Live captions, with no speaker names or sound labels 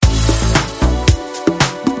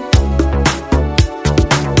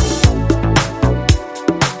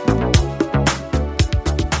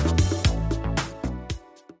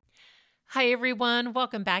Hi, everyone.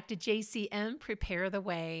 Welcome back to JCM Prepare the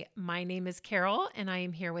Way. My name is Carol, and I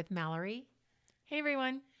am here with Mallory. Hey,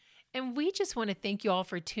 everyone. And we just want to thank you all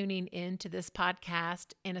for tuning in to this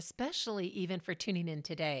podcast, and especially even for tuning in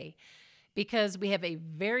today, because we have a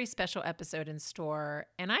very special episode in store.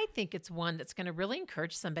 And I think it's one that's going to really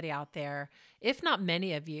encourage somebody out there, if not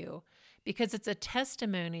many of you, because it's a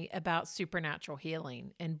testimony about supernatural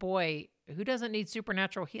healing. And boy, who doesn't need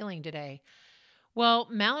supernatural healing today? Well,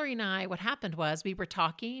 Mallory and I, what happened was we were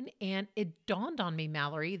talking, and it dawned on me,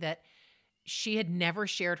 Mallory, that she had never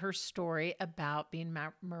shared her story about being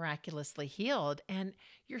miraculously healed. And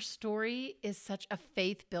your story is such a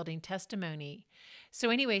faith-building testimony.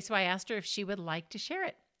 So I asked her if she would like to share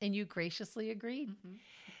it, and you graciously agreed. Mm-hmm.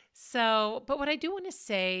 So, but what I do want to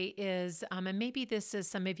say is, and maybe this is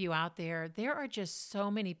some of you out there are just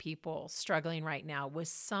so many people struggling right now with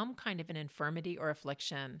some kind of an infirmity or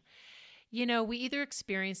affliction. You know, we either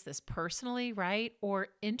experience this personally, right, or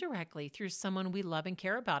indirectly through someone we love and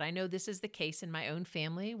care about. I know this is the case in my own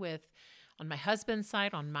family on my husband's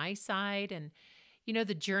side, on my side. And, you know,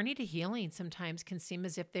 the journey to healing sometimes can seem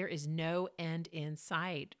as if there is no end in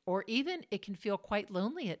sight, or even it can feel quite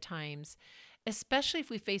lonely at times, especially if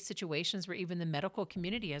we face situations where even the medical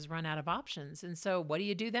community has run out of options. And so what do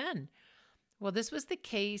you do then? Well, this was the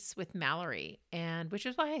case with Mallory, and which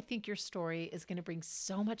is why I think your story is going to bring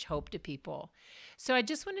so much hope to people. So I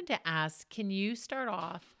just wanted to ask, can you start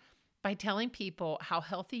off by telling people how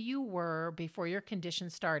healthy you were before your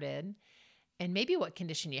condition started, and maybe what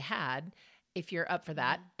condition you had, if you're up for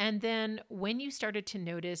that, and then when you started to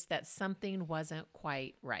notice that something wasn't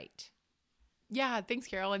quite right? Yeah, thanks,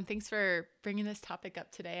 Carol, and thanks for bringing this topic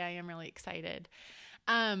up today. I am really excited.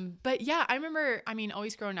 But yeah, I remember,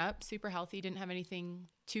 always growing up, super healthy, didn't have anything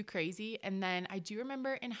too crazy. And then I do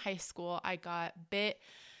remember in high school, I got bit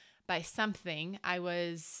by something. I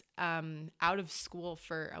was out of school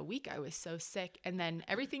for a week. I was so sick. And then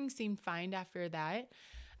everything seemed fine after that.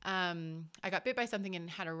 I got bit by something and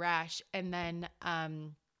had a rash. And then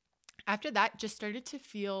after that, just started to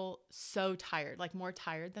feel so tired, like more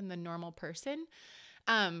tired than the normal person.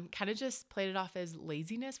 Kind of just played it off as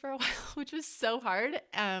laziness for a while, which was so hard.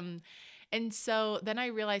 And so then I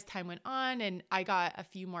realized time went on and I got a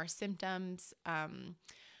few more symptoms,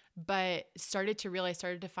 but started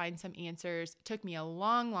to find some answers. It took me a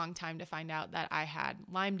long, long time to find out that I had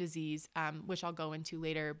Lyme disease, which I'll go into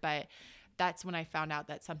later, but that's when I found out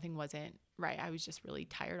that something wasn't right. I was just really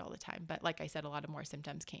tired all the time. But like I said, a lot of more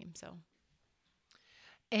symptoms came, so.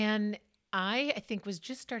 And I think was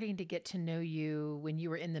just starting to get to know you when you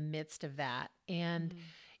were in the midst of that. And,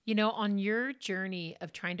 you know, on your journey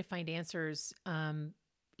of trying to find answers,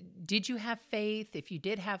 did you have faith? If you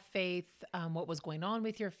did have faith, what was going on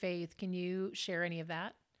with your faith? Can you share any of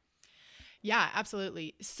that? Yeah,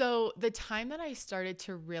 absolutely. So the time that I started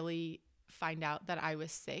to really find out that I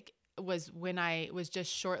was sick was when I was just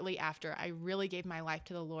shortly after I really gave my life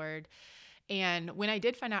to the Lord. And when I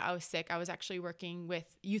did find out I was sick, I was actually working with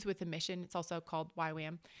Youth with a Mission. It's also called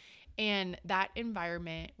YWAM. And that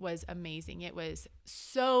environment was amazing. It was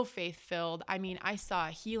so faith-filled. I saw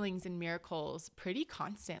healings and miracles pretty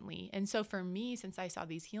constantly. And so for me, since I saw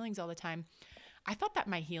these healings all the time, I thought that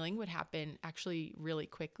my healing would happen actually really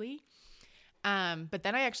quickly. But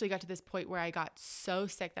then I actually got to this point where I got so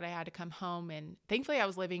sick that I had to come home. And thankfully I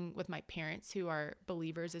was living with my parents who are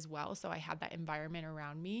believers as well. So I had that environment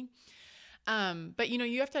around me. But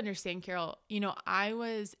you have to understand, Carol, I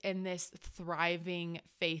was in this thriving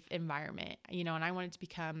faith environment, and I wanted to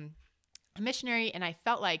become a missionary. And I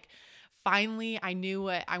felt like finally I knew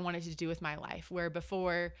what I wanted to do with my life, where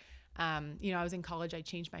before, I was in college, I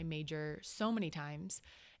changed my major so many times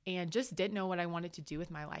and just didn't know what I wanted to do with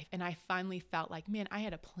my life. And I finally felt like, man, I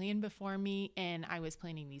had a plan before me and I was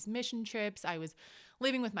planning these mission trips. I was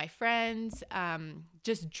living with my friends,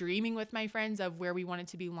 just dreaming with my friends of where we wanted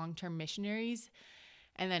to be long-term missionaries.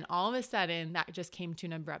 And then all of a sudden that just came to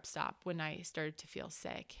an abrupt stop when I started to feel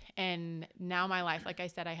sick. And now my life, like I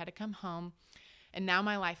said, I had to come home. And now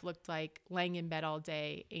my life looked like laying in bed all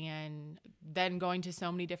day and then going to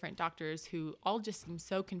so many different doctors who all just seemed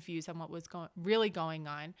so confused on what was really going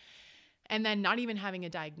on. And then not even having a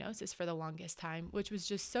diagnosis for the longest time, which was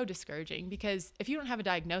just so discouraging, because if you don't have a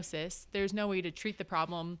diagnosis, there's no way to treat the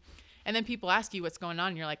problem. And then people ask you what's going on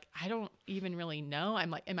and you're like, I don't even really know.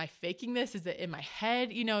 I'm like, am I faking this? Is it in my head?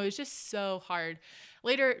 It's just so hard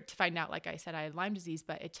later to find out. Like I said, I had Lyme disease,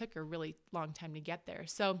 but it took a really long time to get there.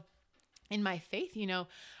 So in my faith,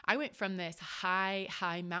 I went from this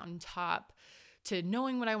high mountaintop to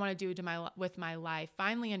knowing what I want to do with my life,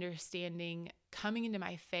 finally understanding, coming into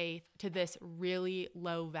my faith, to this really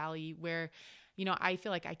low valley where, I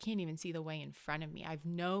feel like I can't even see the way in front of me. I have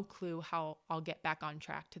no clue how I'll get back on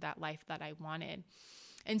track to that life that I wanted.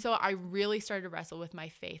 And so I really started to wrestle with my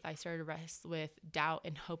faith. I started to wrestle with doubt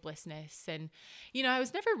and hopelessness. And, I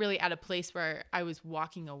was never really at a place where I was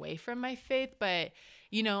walking away from my faith, but,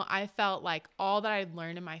 I felt like all that I'd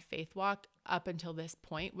learned in my faith walk up until this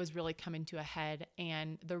point was really coming to a head,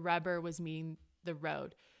 and the rubber was meeting the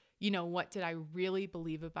road. What did I really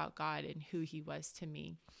believe about God and who he was to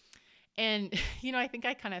me? And, I think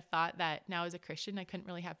I kind of thought that now as a Christian, I couldn't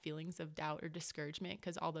really have feelings of doubt or discouragement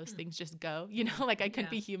because all those things just go, like I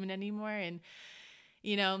couldn't be human anymore. And,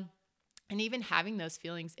 and even having those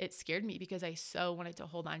feelings, it scared me because I so wanted to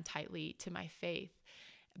hold on tightly to my faith.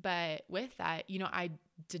 But with that, I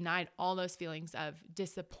denied all those feelings of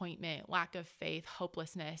disappointment, lack of faith,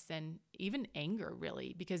 hopelessness, and even anger,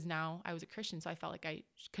 really, because now I was a Christian. So I felt like I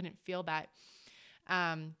couldn't feel that.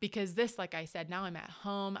 Because this, like I said, now I'm at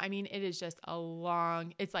home. I mean, it is just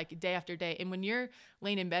it's like day after day. And when you're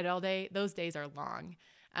laying in bed all day, those days are long,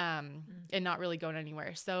 and not really going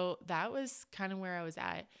anywhere. So that was kind of where I was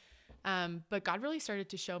at. But God really started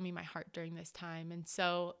to show me my heart during this time. And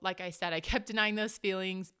so, like I said, I kept denying those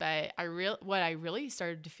feelings, but what I really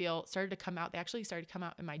started to feel started to come out. They actually started to come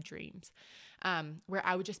out in my dreams, where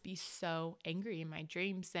I would just be so angry in my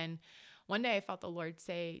dreams. And one day I felt the Lord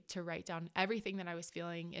say to write down everything that I was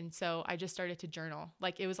feeling. And so I just started to journal.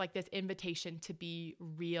 Like it was like this invitation to be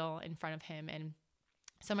real in front of him. And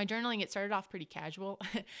so my journaling, it started off pretty casual.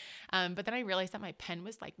 But then I realized that my pen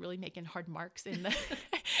was like really making hard marks in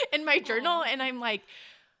in my journal. And I'm like,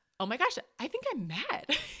 oh my gosh, I think I'm mad,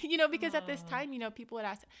 because at this time, people would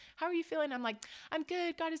ask, how are you feeling? I'm like, I'm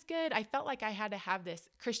good. God is good. I felt like I had to have this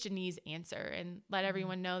Christianese answer and let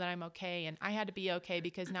everyone know that I'm okay. And I had to be okay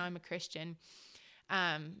because now I'm a Christian.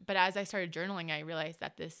 But as I started journaling, I realized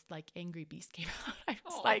that this like angry beast came out. I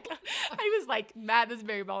was like mad. This is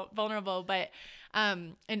very vulnerable, but,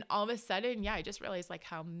 and all of a sudden, I just realized like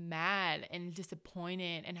how mad and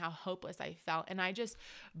disappointed and how hopeless I felt. And I just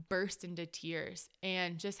burst into tears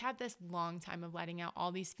and just had this long time of letting out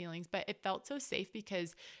all these feelings, but it felt so safe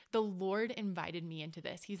because the Lord invited me into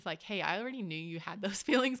this. He's like, hey, I already knew you had those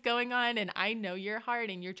feelings going on, and I know your heart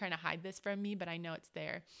and you're trying to hide this from me, but I know it's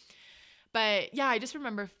there. But I just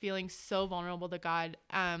remember feeling so vulnerable to God,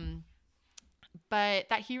 but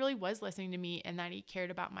that he really was listening to me and that he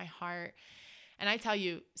cared about my heart. And I tell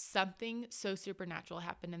you, something so supernatural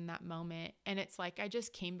happened in that moment. And it's like I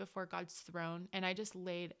just came before God's throne and I just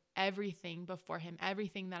laid everything before him,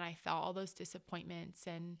 everything that I felt, all those disappointments.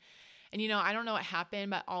 And I don't know what happened,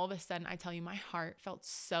 but all of a sudden, I tell you, my heart felt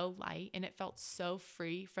so light and it felt so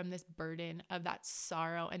free from this burden of that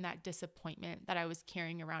sorrow and that disappointment that I was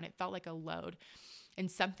carrying around. It felt like a load,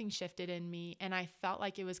 and something shifted in me. And I felt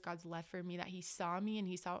like it was God's love for me, that he saw me and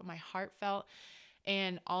he saw what my heart felt.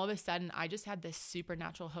 And all of a sudden, I just had this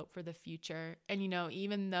supernatural hope for the future. And,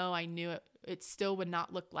 even though I knew it still would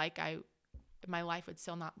not look like my life would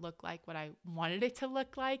still not look like what I wanted it to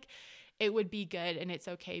look like, it would be good and it's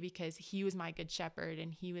okay because he was my good shepherd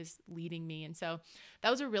and he was leading me. And so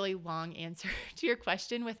that was a really long answer to your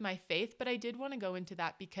question with my faith, but I did want to go into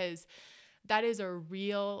that because that is a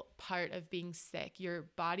real part of being sick. Your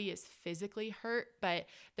body is physically hurt, but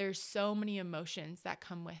there's so many emotions that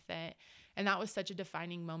come with it. And that was such a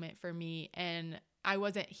defining moment for me. And I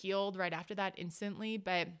wasn't healed right after that instantly,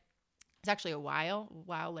 but it's actually a while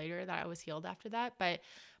later that I was healed after that. But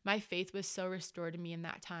my faith was so restored to me in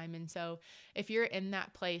that time. And so if you're in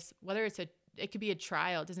that place, whether it could be a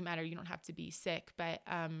trial, it doesn't matter. You don't have to be sick, but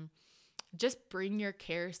just bring your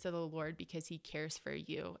cares to the Lord because he cares for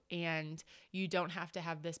you. And you don't have to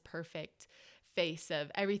have this perfect face of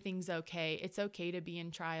everything's okay. It's okay to be in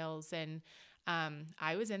trials. And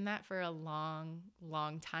I was in that for a long,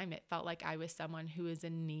 long time. It felt like I was someone who was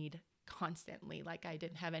in need constantly, like I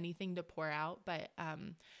didn't have anything to pour out, but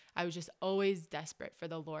I was just always desperate for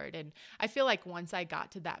the Lord. And I feel like once I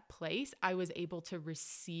got to that place, I was able to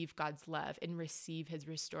receive God's love and receive his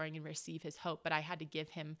restoring and receive his hope, but I had to give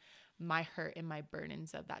him my hurt and my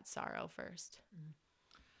burdens of that sorrow first.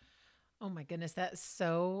 Oh my goodness, that's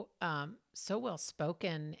so well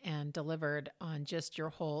spoken and delivered on just your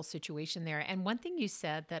whole situation there. And one thing you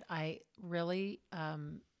said that I really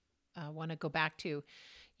want to go back to,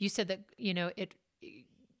 you said that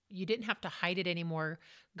you didn't have to hide it anymore.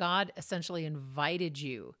 God essentially invited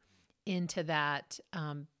you into that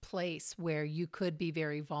place where you could be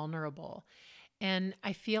very vulnerable. And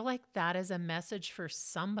I feel like that is a message for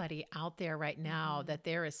somebody out there right now, that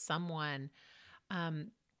there is someone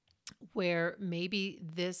where maybe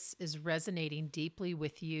this is resonating deeply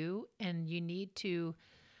with you and you need to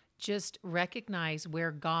just recognize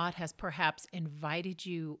where God has perhaps invited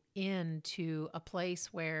you into a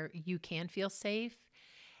place where you can feel safe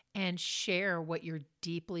and share what you're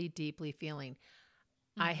deeply, deeply feeling.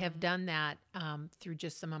 I have Mm-hmm. done that through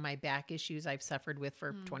just some of my back issues I've suffered with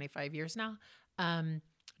for 25 years now. Um,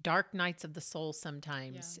 Dark nights of the soul Yeah.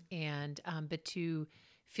 sometimes. And, but to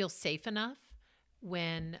feel safe enough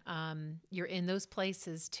when you're in those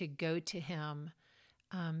places to go to Him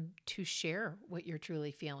to share what you're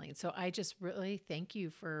truly feeling. So I just really thank you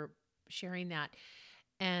for sharing that.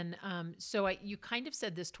 And you kind of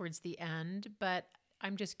said this towards the end, but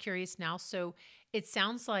I'm just curious now. So it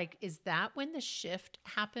sounds like, is that when the shift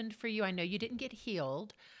happened for you? I know you didn't get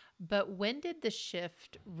healed, but when did the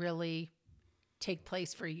shift really take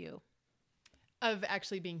place for you? Of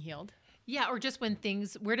actually being healed. Yeah, or just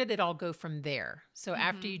where did it all go from there? So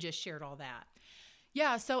after Mm-hmm. you just shared all that.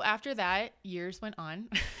 Yeah. So after that, years went on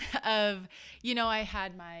I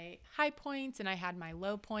had my high points and I had my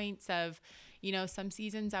low points of, some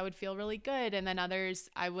seasons I would feel really good and then others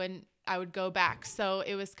I would go back. So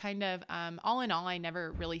it was kind of, all in all, I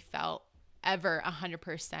never really felt ever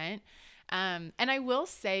 100%. And I will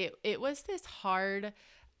say it was this hard,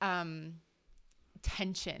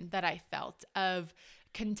 tension that I felt of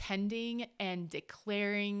contending and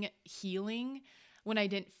declaring healing when I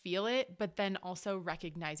didn't feel it, but then also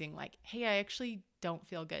recognizing like, hey, I actually don't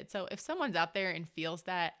feel good. So if someone's out there and feels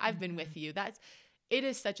that, I've been with you. It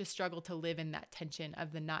is such a struggle to live in that tension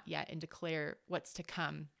of the not yet and declare what's to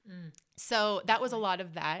come. So that was a lot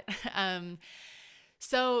of that.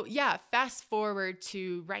 So yeah, fast forward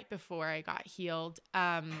to right before I got healed.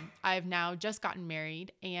 I've now just gotten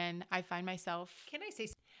married and I find myself. Can I say,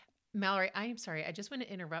 Mallory, I am sorry. I just want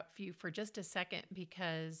to interrupt you for just a second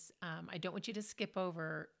because I don't want you to skip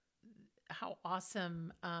over how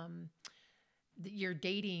awesome your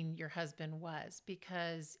dating your husband was,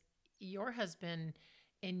 because your husband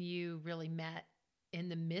and you really met in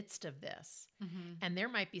the midst of this. Mm-hmm. And there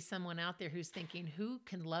might be someone out there who's thinking, who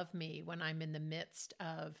can love me when I'm in the midst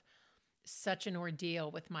of such an ordeal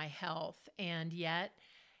with my health? And yet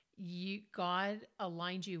God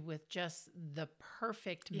aligned you with just the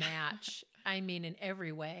perfect match. I mean, in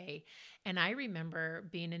every way. And I remember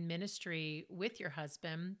being in ministry with your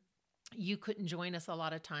husband. You couldn't join us a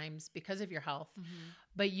lot of times because of your health,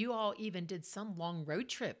 but you all even did some long road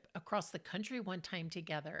trip across the country one time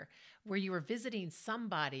together where you were visiting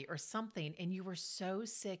somebody or something, and you were so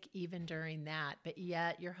sick even during that. But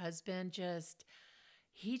yet your husband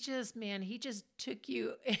he just took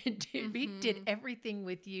you and he did everything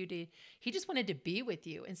with you he just wanted to be with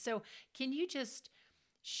you. And so can you just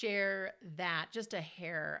share that just a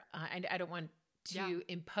hair? I don't want to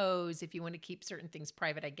impose. If you want to keep certain things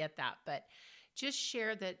private, I get that, but just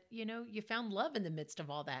share that, you found love in the midst of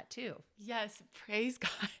all that too. Yes. Praise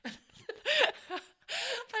God.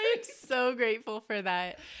 I am so grateful for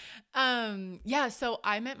that. So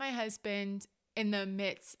I met my husband in the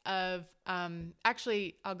midst of,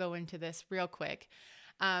 actually, I'll go into this real quick.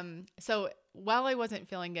 So while I wasn't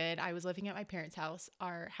feeling good, I was living at my parents' house.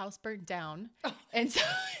 Our house burnt down. And so,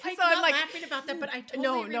 I'm like laughing about that, but I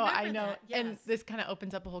totally remember I know. that. Yes. And this kind of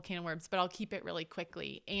opens up a whole can of worms, but I'll keep it really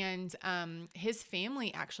quickly. And his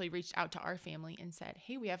family actually reached out to our family and said,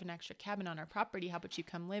 hey, we have an extra cabin on our property. How about you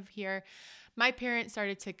come live here? My parents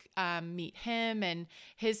started to meet him and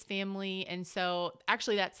his family. And so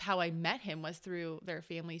actually that's how I met him, was through their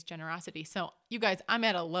family's generosity. So you guys, I'm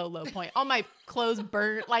at a low, low point. All my clothes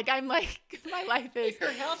burnt. Like I'm like, my life is.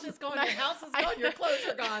 Your health is gone. Your house is gone. Your clothes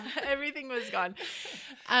are gone. Everything was gone.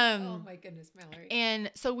 Oh my goodness, Mallory.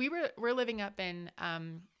 And so we're living up in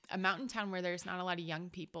a mountain town where there's not a lot of young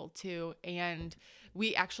people too. And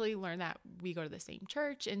we actually learned that we go to the same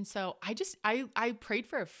church. And so I prayed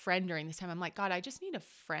for a friend during this time. I'm like, God, I just need a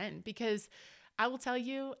friend, because I will tell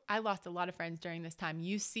you, I lost a lot of friends during this time.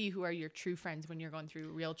 You see who are your true friends when you're going through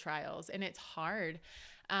real trials, and it's hard.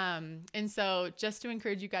 And so just to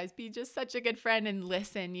encourage you guys, be just such a good friend and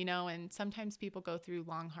listen, and sometimes people go through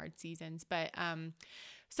long, hard seasons, but,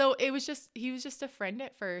 so he was just a friend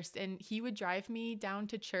at first, and he would drive me down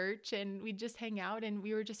to church and we'd just hang out, and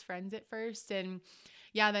we were just friends at first. And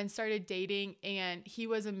then started dating, and he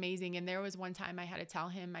was amazing. And there was one time I had to tell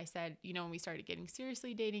him, I said, when we started getting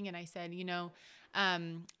seriously dating, and I said,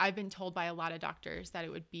 I've been told by a lot of doctors that it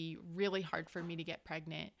would be really hard for me to get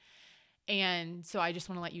pregnant. And so I just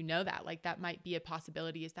want to let you know that, like, that might be a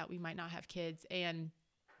possibility, is that we might not have kids. And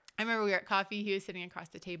I remember we were at coffee, he was sitting across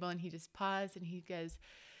the table, and he just paused and he goes,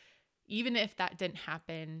 even if that didn't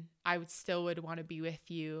happen, I would want to be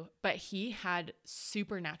with you. But he had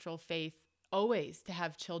supernatural faith always to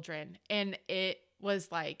have children. And it was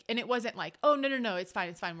like, and it wasn't like, oh, no, it's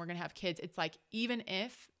fine. We're going to have kids. It's like, even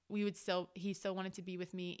if he still wanted to be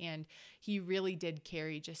with me. And he really did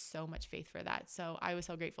carry just so much faith for that. So I was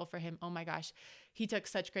so grateful for him. Oh my gosh. He took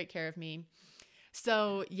such great care of me.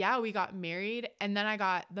 So yeah, we got married, and then I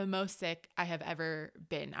got the most sick I have ever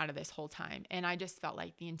been out of this whole time. And I just felt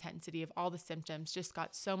like the intensity of all the symptoms just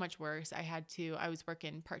got so much worse. I was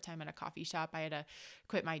working part-time at a coffee shop. I had to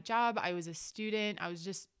quit my job. I was a student. I was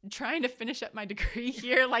just trying to finish up my degree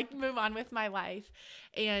here, like move on with my life.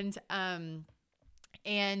 And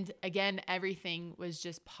again, everything was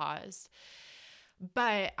just paused.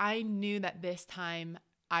 But I knew that this time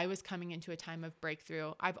I was coming into a time of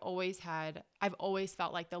breakthrough. I've always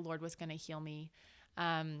felt like the Lord was going to heal me.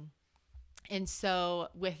 And so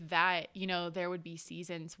with that, there would be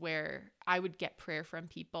seasons where I would get prayer from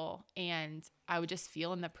people, and I would just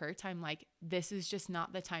feel in the prayer time, like, this is just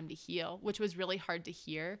not the time to heal, which was really hard to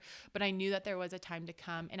hear. But I knew that there was a time to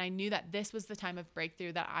come, and I knew that this was the time of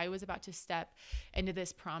breakthrough, that I was about to step into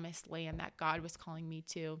this promised land that God was calling me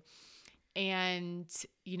to. And,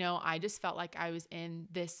 I just felt like I was in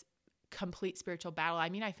this complete spiritual battle. I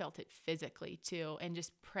mean, I felt it physically too, and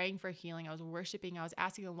just praying for healing. I was worshiping. I was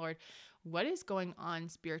asking the Lord, what is going on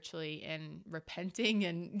spiritually, and repenting.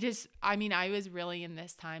 And just, I was really in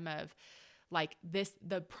this time of like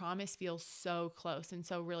the promise feels so close, and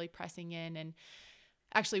so really pressing in. And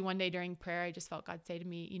actually one day during prayer, I just felt God say to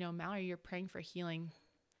me, Mallory, you're praying for healing,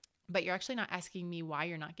 but you're actually not asking me why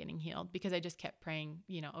you're not getting healed, because I just kept praying,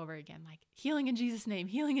 over again, like, healing in Jesus' name,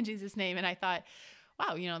 healing in Jesus' name. And I thought,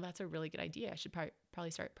 wow, that's a really good idea. I should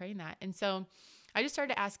probably start praying that. And so I just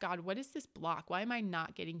started to ask God, what is this block? Why am I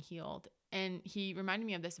not getting healed? And he reminded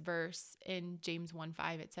me of this verse in James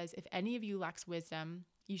 1:5. It says, if any of you lacks wisdom,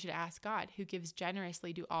 you should ask God, who gives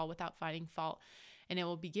generously to all without finding fault, and it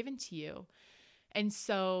will be given to you. And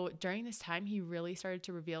so during this time, he really started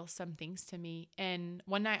to reveal some things to me. And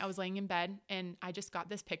one night I was laying in bed, and I just got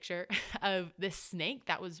this picture of this snake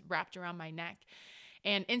that was wrapped around my neck.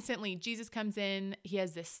 And instantly Jesus comes in. He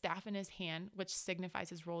has this staff in his hand, which signifies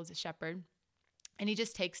his role as a shepherd. And he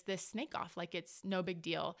just takes this snake off like it's no big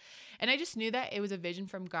deal. And I just knew that it was a vision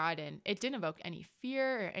from God, and it didn't evoke any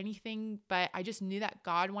fear or anything, but I just knew that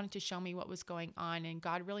God wanted to show me what was going on, and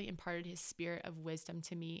God really imparted his spirit of wisdom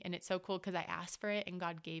to me. And it's so cool because I asked for it and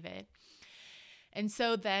God gave it. And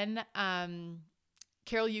so then,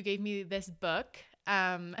 Carol, you gave me this book.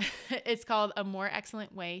 It's called A More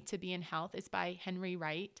Excellent Way to Be in Health. It's by Henry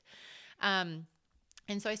Wright.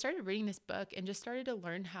 And so I started reading this book and just started to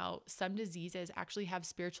learn how some diseases actually have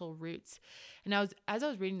spiritual roots. And as I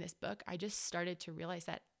was reading this book, I just started to realize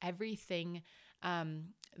that everything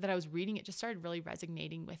that I was reading, it just started really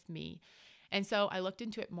resonating with me. And so I looked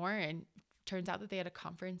into it more, and turns out that they had a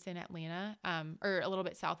conference in Atlanta, or a little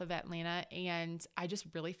bit south of Atlanta. And I just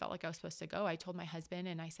really felt like I was supposed to go. I told my husband,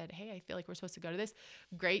 and I said, hey, I feel like we're supposed to go to this.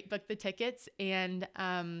 Great, book the tickets. And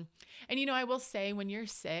I will say, when you're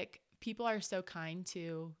sick, people are so kind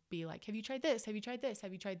to be like, have you tried this? Have you tried this?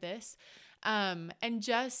 Have you tried this? And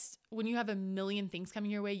just when you have a million things coming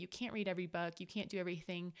your way, you can't read every book. You can't do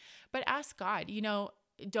everything, but ask God,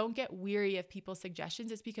 don't get weary of people's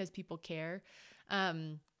suggestions. It's because people care.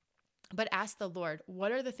 But ask the Lord,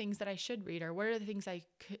 what are the things that I should read, or what are the things I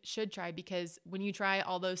should try? Because when you try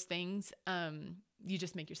all those things, you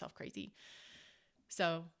just make yourself crazy.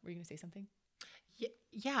 So were you going to say something?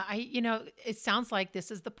 Yeah. It sounds like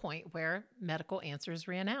this is the point where medical answers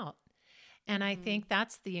ran out. And I think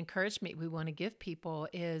that's the encouragement we want to give people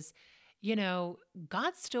is,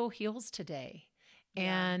 God still heals today.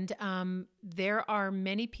 Yeah. And there are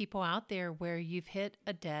many people out there where you've hit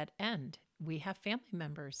a dead end. We have family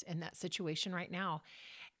members in that situation right now.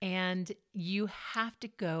 And you have to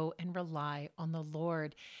go and rely on the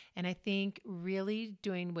Lord. And I think really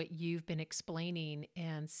doing what you've been explaining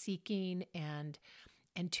and seeking and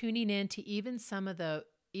tuning in to even some of the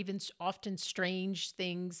even often strange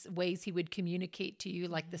things, ways he would communicate to you,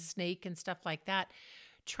 like the snake and stuff like that,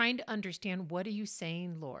 trying to understand, what are you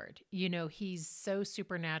saying, Lord? He's so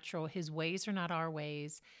supernatural. His ways are not our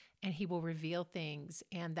ways, and he will reveal things.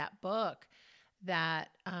 And that book that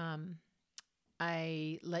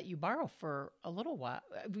I let you borrow for a little while.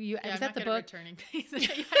 Was that the book? Returning things. I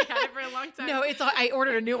had it for a long time. No, I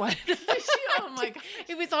ordered a new one. Oh my gosh.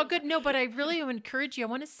 It was all good. No, but I really encourage you. I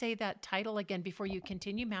want to say that title again before you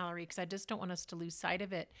continue, Mallory, because I just don't want us to lose sight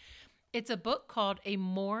of it. It's a book called A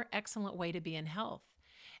More Excellent Way to Be in Health.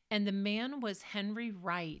 And the man was Henry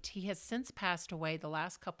Wright. He has since passed away the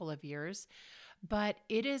last couple of years, but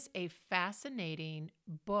it is a fascinating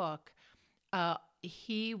book.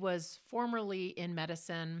 He was formerly in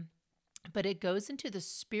medicine. but it goes into the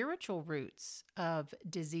spiritual roots of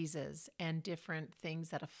diseases and different things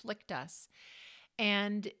that afflict us.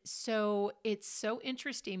 And so it's so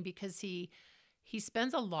interesting because he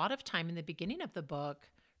spends a lot of time in the beginning of the book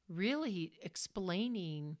really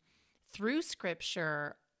explaining through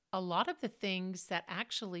scripture a lot of the things that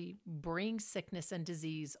actually bring sickness and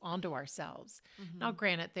disease onto ourselves. Now,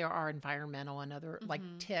 granted, there are environmental and other like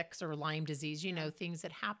ticks or Lyme disease, things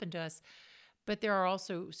that happen to us, but there are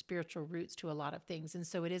also spiritual roots to a lot of things. And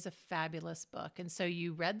so it is a fabulous book. And so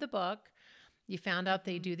you read the book, you found out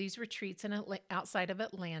they do these retreats outside of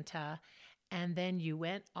Atlanta, and then you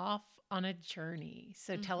went off on a journey.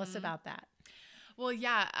 So tell us about that. Well,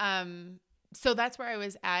 yeah. So that's where I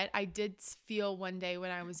was at. I did feel one day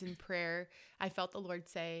when I was in prayer, I felt the Lord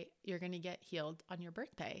say, "You're going to get healed on your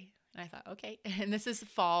birthday." And I thought, okay. And this is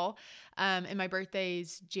fall. And my birthday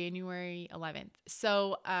is January 11th.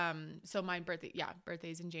 So my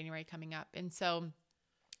birthday's in January coming up. And so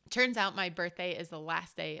turns out my birthday is the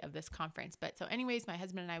last day of this conference. But so anyways, my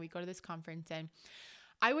husband and I, we go to this conference, and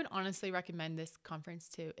I would honestly recommend this conference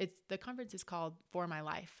too. The conference is called For My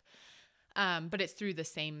Life. But it's through the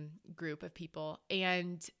same group of people.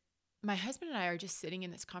 And my husband and I are just sitting in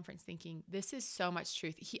this conference thinking, this is so much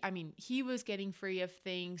truth. He was getting free of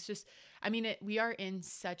things. We are in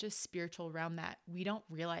such a spiritual realm that we don't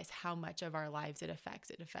realize how much of our lives it affects.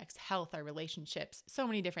 It affects health, our relationships, so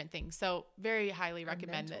many different things. So very highly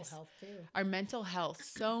recommend this. Health too. Our mental health,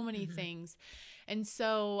 so many things. And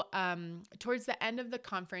so towards the end of the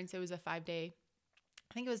conference, it was a 5-day,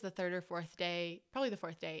 I think it was the third or fourth day, probably the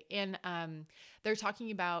fourth day. And they're talking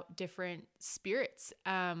about different spirits.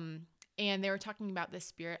 And they were talking about this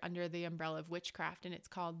spirit under the umbrella of witchcraft, and it's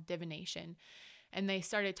called divination. And they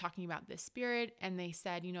started talking about this spirit, and they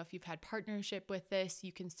said, if you've had partnership with this,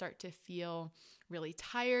 you can start to feel really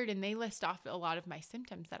tired. And they list off a lot of my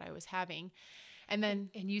symptoms that I was having. And then...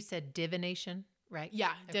 And you said divination, right?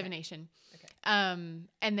 Yeah, okay. Divination. Okay.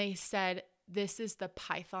 And they said, this is the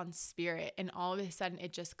Python spirit. And all of a sudden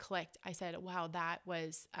it just clicked. I said, wow, that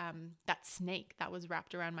was that snake that was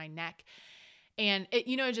wrapped around my neck. And it,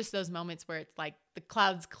 just those moments where it's like the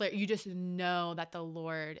clouds clear, you just know that the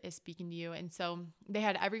Lord is speaking to you. And so they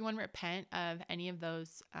had everyone repent of any of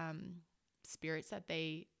those spirits that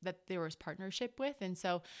there was partnership with. And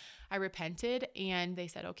so I repented, and they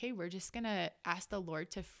said, okay, we're just going to ask the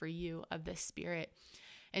Lord to free you of this spirit.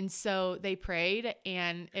 And so they prayed,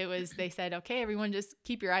 and they said, okay, everyone just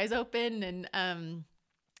keep your eyes open, and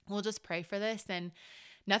we'll just pray for this. And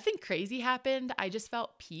nothing crazy happened. I just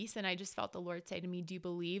felt peace, and I just felt the Lord say to me, do you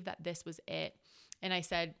believe that this was it? And I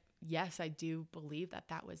said, yes, I do believe that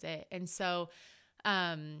that was it. And so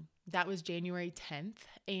that was January 10th.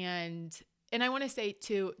 And I want to say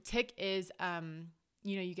too, tick is,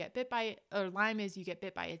 you get bit by, or Lyme is you get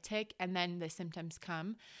bit by a tick, and then the symptoms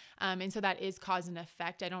come. And so that is cause and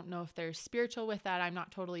effect. I don't know if there's spiritual with that. I'm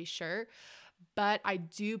not totally sure. But I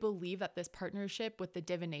do believe that this partnership with the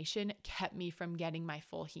divination kept me from getting my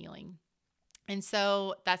full healing. And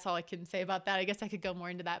so that's all I can say about that. I guess I could go more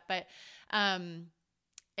into that. But, and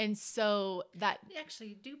so that...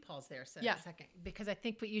 Actually, do pause there a second, because I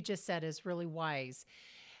think what you just said is really wise.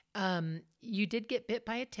 You did get bit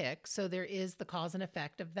by a tick, so there is the cause and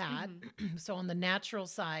effect of that. Mm-hmm. So on the natural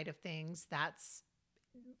side of things, that's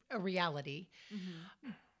a reality.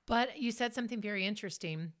 Mm-hmm. But you said something very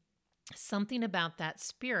interesting. Something about that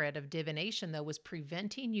spirit of divination, though, was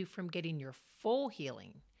preventing you from getting your full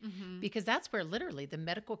healing. Mm-hmm. Because that's where literally the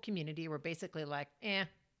medical community were basically like,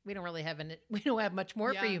 we don't have much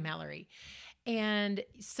more for you, Mallory. And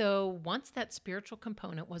so once that spiritual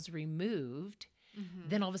component was removed, mm-hmm.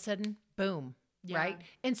 then all of a sudden, boom, right?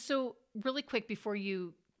 And so really quick before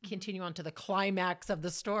you continue on to the climax of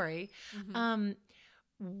the story, mm-hmm.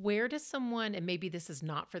 Where does someone, and maybe this is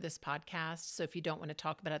not for this podcast, so if you don't want to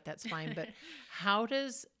talk about it, that's fine, but how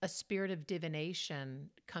does a spirit of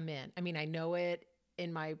divination come in? I mean, I know it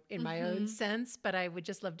in my own sense, but I would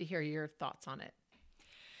just love to hear your thoughts on it.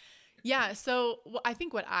 Yeah. So I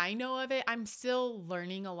think what I know of it, I'm still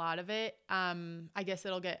learning a lot of it. I guess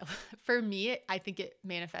for me, I think it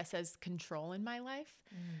manifests as control in my life,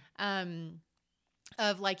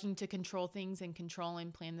 of liking to control things and control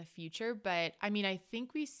and plan the future. But I mean, I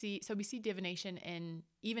think we see divination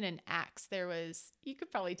even in Acts. You could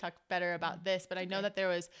probably talk better about this, but I know that there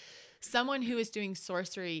was someone who was doing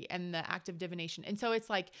sorcery and the act of divination. And so it's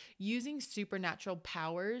like using supernatural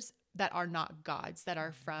powers that are not gods, that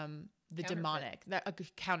are from the demonic, that a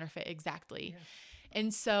counterfeit. Exactly. Yeah.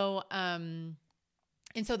 And so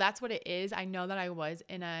that's what it is. I know that I was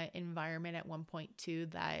in an environment at one point too,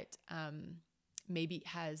 that, maybe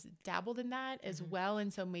has dabbled in that as Mm-hmm. well.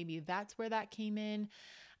 And so maybe that's where that came in.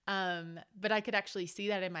 But I could actually see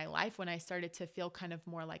that in my life when I started to feel kind of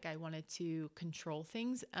more like I wanted to control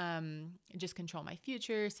things, just control my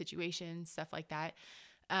future, situations, stuff like that.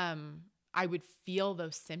 I would feel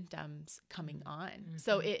those symptoms coming on.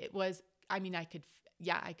 So Mm-hmm. it was, I mean, I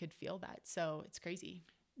could feel that. So it's crazy.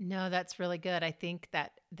 No, that's really good. I think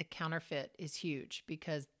that the counterfeit is huge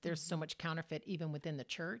because there's so Mm-hmm. much counterfeit even within the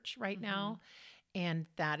church right Mm-hmm. now. And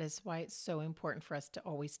that is why it's so important for us to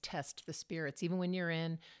always test the spirits, even when you're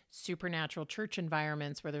in supernatural church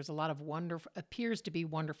environments where there's a lot of wonderful, appears to be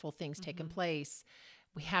wonderful things taking Mm-hmm. place.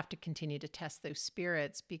 We have to continue to test those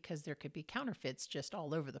spirits because there could be counterfeits just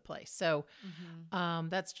all over the place. So Mm-hmm.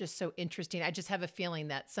 that's just so interesting. I just have a feeling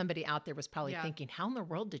that somebody out there was probably Yeah. thinking, how in the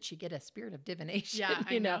world did she get a spirit of divination? Yeah,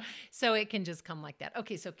 I know. So it can just come like that.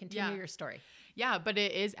 Okay, so continue Yeah. your story. Yeah, but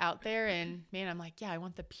it is out there. And man, I'm like, yeah, I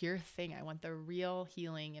want the pure thing. I want the real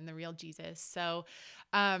healing and the real Jesus. So,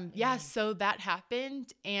 yeah, Amen. so that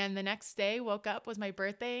happened. And the next day, woke up, was my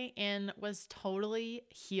birthday, and was totally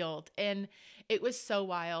healed. And it was so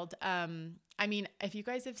wild. I mean, if you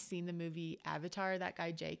guys have seen the movie Avatar, that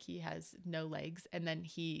guy Jake, he has no legs, and then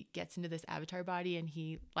he gets into this avatar body, and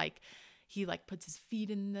he puts his feet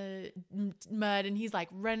in the mud, and he's like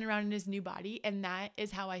running around in his new body. And that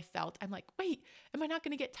is how I felt. I'm like, wait, am I not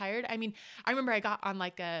going to get tired? I mean, I remember I got on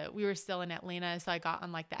we were still in Atlanta. So I got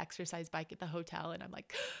on like the exercise bike at the hotel, and I'm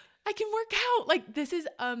like, I can work out. Like, this is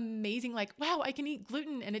amazing. Like, wow, I can eat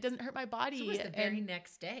gluten and it doesn't hurt my body. So it was the very And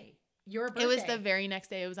next day. Your birthday. it was the very next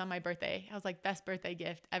day. It was on my birthday. I was like, best birthday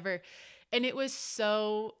gift ever. And it was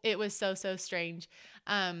so strange.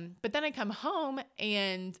 But then I come home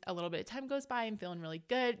and a little bit of time goes by. I'm feeling really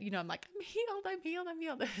good. I'm like, I'm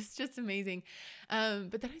healed. It's just amazing.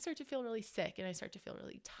 But then I start to feel really sick, and I start to feel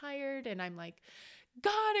really tired, and I'm like,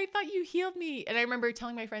 God, I thought you healed me. And I remember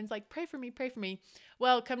telling my friends, like, pray for me, pray for me.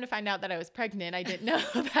 Well, come to find out that I was pregnant. I didn't know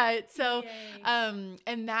that. So, Yay.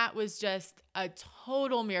 and that was just a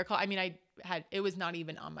total miracle. I mean, it was not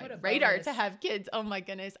even on my What a radar bonus. to have kids. Oh my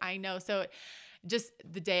goodness. I know. So just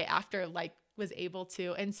the day after, like, was able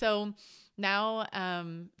to. And so now,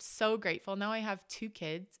 so grateful. Now I have 2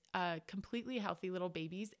 kids, completely healthy little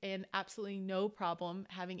babies, and absolutely no problem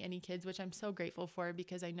having any kids, which I'm so grateful for,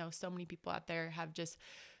 because I know so many people out there have just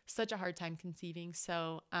such a hard time conceiving.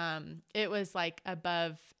 So, it was like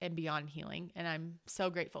above and beyond healing, and I'm so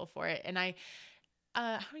grateful for it. And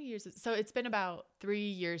how many years? So it's been about 3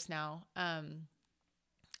 years now,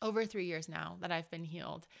 over 3 years now that I've been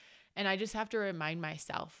healed. And I just have to remind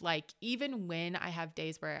myself, like, even when I have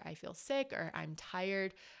days where I feel sick or I'm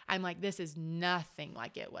tired, I'm like, this is nothing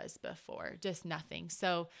like it was before, just nothing.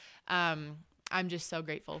 So, I'm just so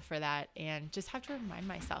grateful for that, and just have to remind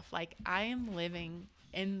myself, like, I am living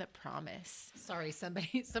in the promise. Sorry,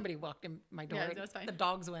 somebody walked in my door. Yeah, that's fine. The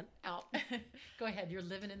dogs went out. Go ahead. You're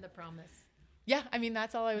living in the promise. Yeah, I mean,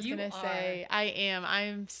 that's all I was You going to say.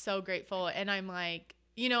 I'm so grateful. And I'm like,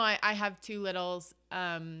 I have 2 littles,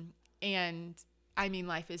 and I mean,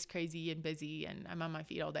 life is crazy and busy, and I'm on my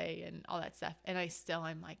feet all day and all that stuff. And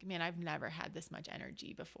I'm like, man, I've never had this much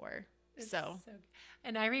energy before. So good.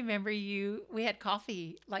 And I remember we had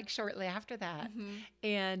coffee like shortly after that. Mhm.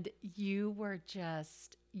 And you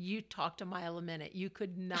talked a mile a minute. You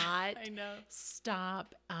could not I know.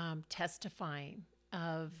 stop testifying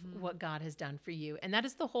of Mhm. what God has done for you. And that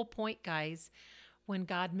is the whole point, guys. When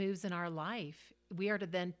God moves in our life, we are to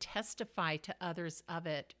then testify to others of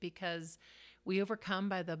it, because we overcome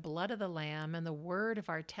by the blood of the Lamb and the word of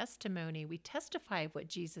our testimony. We testify of what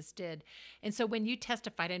Jesus did. And so when you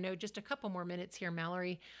testified, I know just a couple more minutes here,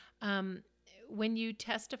 Mallory, when you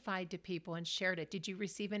testified to people and shared it, did you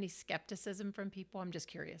receive any skepticism from people? I'm just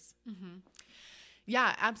curious. Mm-hmm.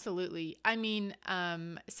 Yeah, absolutely. I mean,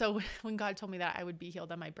 so when God told me that I would be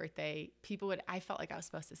healed on my birthday, I felt like I was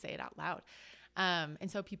supposed to say it out loud.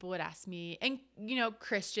 And so people would ask me, and,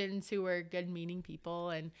 Christians who were good meaning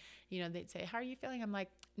people, and, they'd say, how are you feeling? I'm like,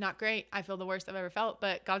 not great. I feel the worst I've ever felt,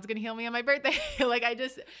 but God's going to heal me on my birthday. Like, I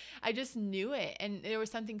just knew it. And there was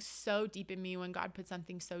something so deep in me when God put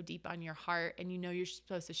something so deep on your heart, and you're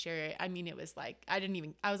supposed to share it. I mean, it was like, I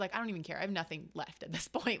was like, I don't even care. I have nothing left at this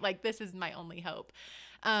point. Like, this is my only hope.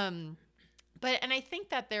 And I think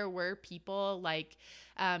that there were people like,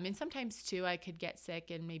 and sometimes too, I could get sick,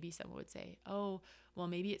 and maybe someone would say, oh, well,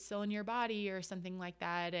 maybe it's still in your body or something like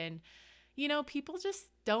that. And, people just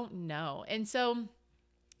don't know. And so,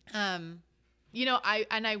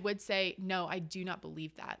 I would say, no, I do not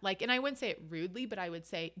believe that. Like, and I wouldn't say it rudely, but I would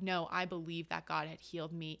say, no, I believe that God had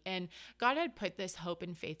healed me. And God had put this hope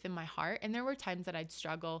and faith in my heart. And there were times that I'd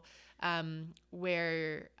struggle,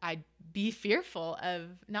 where I'd be fearful of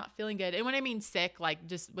not feeling good. And when I mean sick, like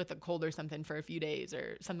just with a cold or something for a few days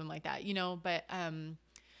or something like that, but,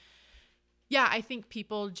 yeah, I think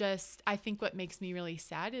what makes me really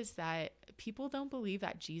sad is that people don't believe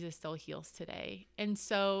that Jesus still heals today. And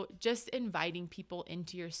so just inviting people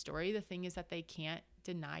into your story, the thing is that they can't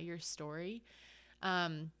deny your story.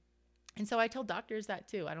 And so I tell doctors that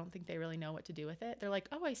too. I don't think they really know what to do with it. They're like,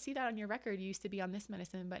 oh, I see that on your record. You used to be on this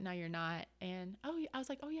medicine, but now you're not. And I was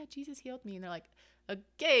like, oh yeah, Jesus healed me. And they're like,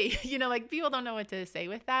 okay, like people don't know what to say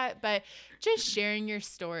with that, but just sharing your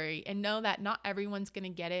story and know that not everyone's going to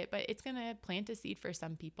get it, but it's going to plant a seed for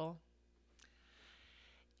some people.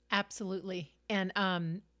 Absolutely. And,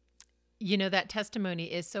 that testimony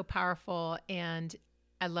is so powerful. And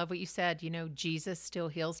I love what you said, Jesus still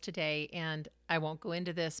heals today. And I won't go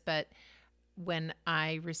into this, but when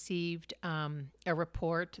I received a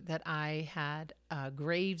report that I had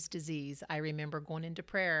Graves' disease, I remember going into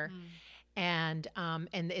prayer. And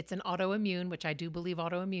it's an autoimmune, which I do believe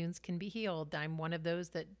autoimmunes can be healed. I'm one of those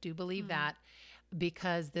that do believe that,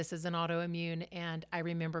 because this is an autoimmune. And I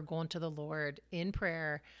remember going to the Lord in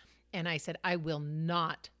prayer, and I said, I will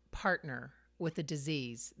not partner with a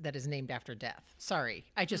disease that is named after death. Sorry,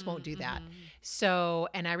 I just won't do that. So,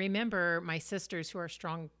 and I remember my sisters who are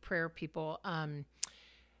strong prayer people,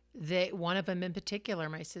 one of them in particular,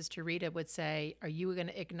 my sister Rita, would say, are you going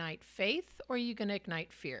to ignite faith or are you going to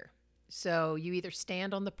ignite fear? So you either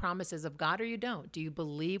stand on the promises of God or you don't. Do you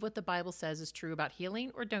believe what the Bible says is true about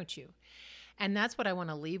healing, or don't you? And that's what I want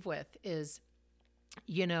to leave with is,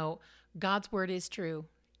 God's word is true.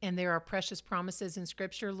 And there are precious promises in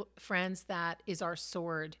Scripture, friends, that is our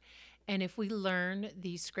sword. And if we learn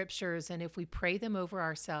these scriptures and if we pray them over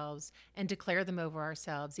ourselves and declare them over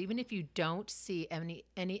ourselves, even if you don't see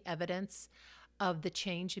any evidence of the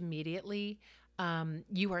change immediately,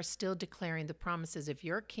 you are still declaring the promises of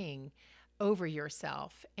your King over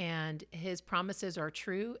yourself. And his promises are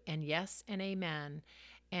true, and yes and amen.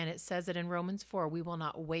 And it says it in Romans 4, we will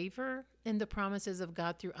not waver in the promises of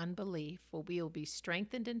God through unbelief, but we will be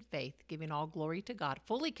strengthened in faith, giving all glory to God,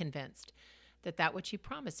 fully convinced that which he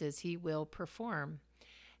promises he will perform.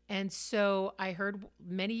 And so I heard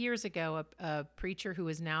many years ago a preacher who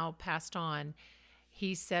is now passed on,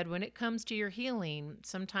 he said, when it comes to your healing,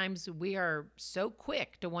 sometimes we are so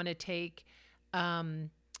quick to want to take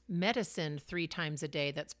medicine 3 times a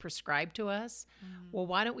day that's prescribed to us. Well,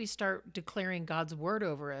 why don't we start declaring God's word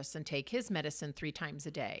over us and take his medicine 3 times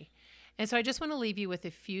a day? And so I just want to leave you with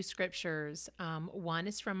a few scriptures. One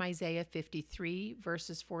is from Isaiah 53,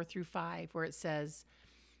 verses 4-5, where it says,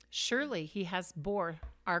 surely he has bore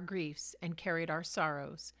our griefs and carried our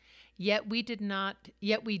sorrows. Yet we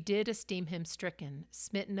did esteem him stricken,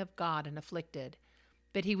 smitten of God, and afflicted.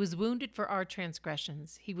 But he was wounded for our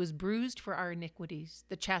transgressions. He was bruised for our iniquities.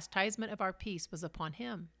 The chastisement of our peace was upon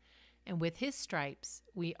him, and with his stripes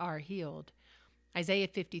we are healed. Isaiah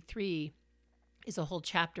 53 is a whole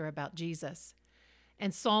chapter about Jesus.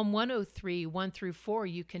 And Psalm 103,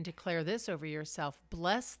 1-4, you can declare this over yourself.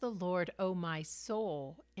 Bless the Lord, O my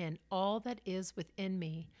soul, and all that is within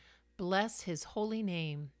me. Bless his holy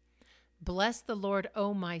name. Bless the Lord,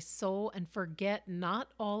 O my soul, and forget not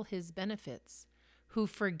all his benefits, who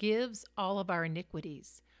forgives all of our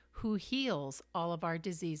iniquities, who heals all of our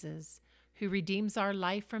diseases, who redeems our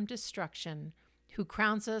life from destruction, who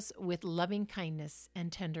crowns us with loving kindness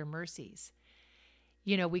and tender mercies.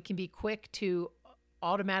 We can be quick to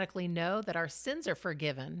automatically know that our sins are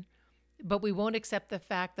forgiven, but we won't accept the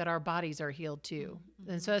fact that our bodies are healed too.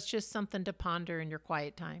 And so it's just something to ponder in your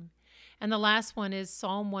quiet time. And the last one is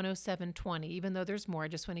Psalm 107:20. Even though there's more, I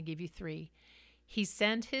just want to give you 3. He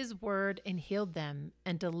sent his word and healed them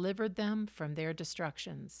and delivered them from their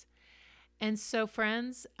destructions. And so,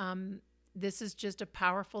 friends, this is just a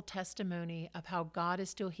powerful testimony of how God is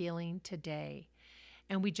still healing today.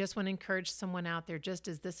 And we just want to encourage someone out there, just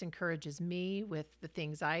as this encourages me with the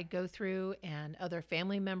things I go through and other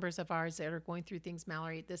family members of ours that are going through things,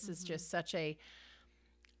 Mallory. This is just such a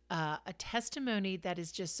testimony that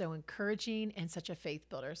is just so encouraging and such a faith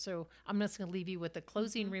builder. So I'm just going to leave you with the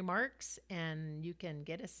closing remarks, and you can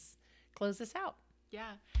close this out.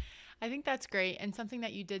 Yeah, I think that's great. And something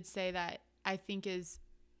that you did say that I think is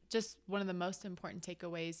just one of the most important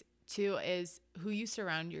takeaways too is who you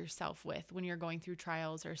surround yourself with when you're going through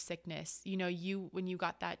trials or sickness. When you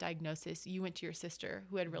got that diagnosis, you went to your sister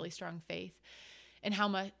who had really strong faith. And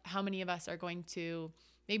how many of us are going to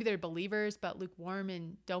maybe they're believers, but lukewarm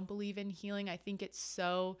and don't believe in healing. I think it's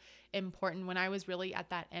so important. When I was really at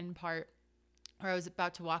that end part, where I was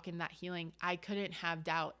about to walk in that healing, I couldn't have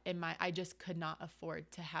doubt I just could not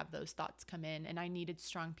afford to have those thoughts come in, and I needed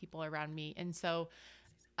strong people around me. And so,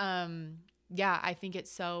 yeah, I think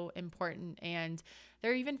it's so important. And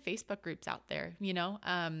there are even Facebook groups out there,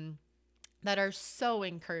 that are so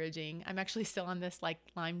encouraging. I'm actually still on this like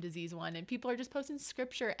Lyme disease one, and people are just posting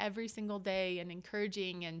scripture every single day and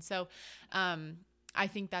encouraging. And so, I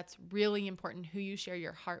think that's really important, who you share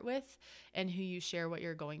your heart with and who you share what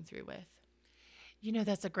you're going through with.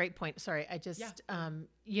 That's a great point. Sorry.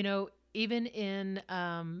 Even in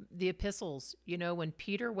the epistles, when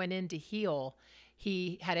Peter went in to heal,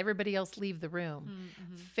 he had everybody else leave the room.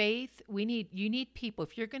 Mm-hmm. Faith, you need people.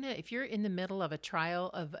 If you're in the middle of a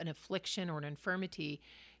trial of an affliction or an infirmity,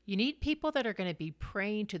 you need people that are going to be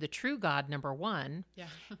praying to the true God, number one. Yeah.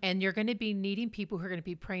 And you're going to be needing people who are going to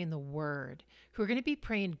be praying the word, who are going to be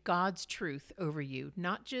praying God's truth over you,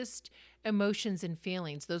 not just emotions and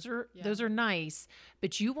feelings. Those are nice,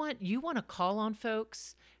 but you want to call on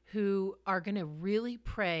folks who are going to really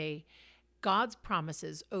pray God's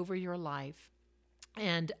promises over your life.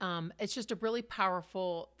 And it's just a really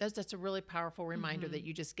powerful, that's a really powerful reminder that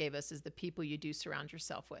you just gave us, is the people you do surround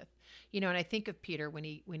yourself with. And I think of Peter when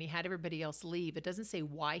he had everybody else leave. It doesn't say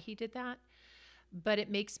why he did that, but it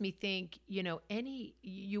makes me think,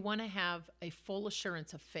 you want to have a full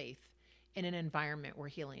assurance of faith in an environment where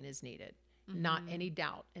healing is needed, not any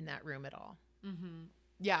doubt in that room at all. Mm-hmm.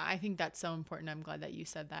 Yeah, I think that's so important. I'm glad that you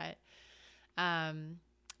said that.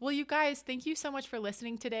 Well, you guys, thank you so much for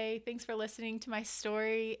listening today. Thanks for listening to my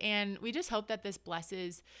story. And we just hope that this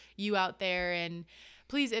blesses you out there. And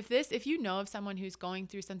please, if you know of someone who's going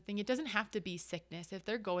through something, it doesn't have to be sickness. If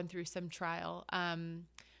they're going through some trial,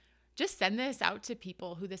 just send this out to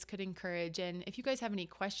people who this could encourage. And if you guys have any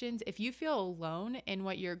questions, if you feel alone in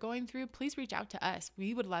what you're going through, please reach out to us.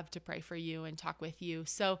 We would love to pray for you and talk with you.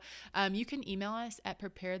 So you can email us at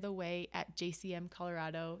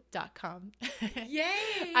preparetheway@jcmcolorado.com. Yay!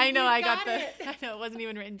 I know, I know it wasn't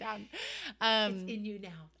even written down. It's in you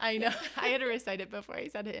now. I know. I had to recite it before I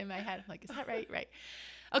said it in my head. I'm like, is that right? Right.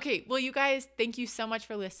 Okay. Well, you guys, thank you so much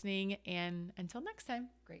for listening. And until next time.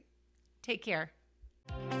 Great. Take care.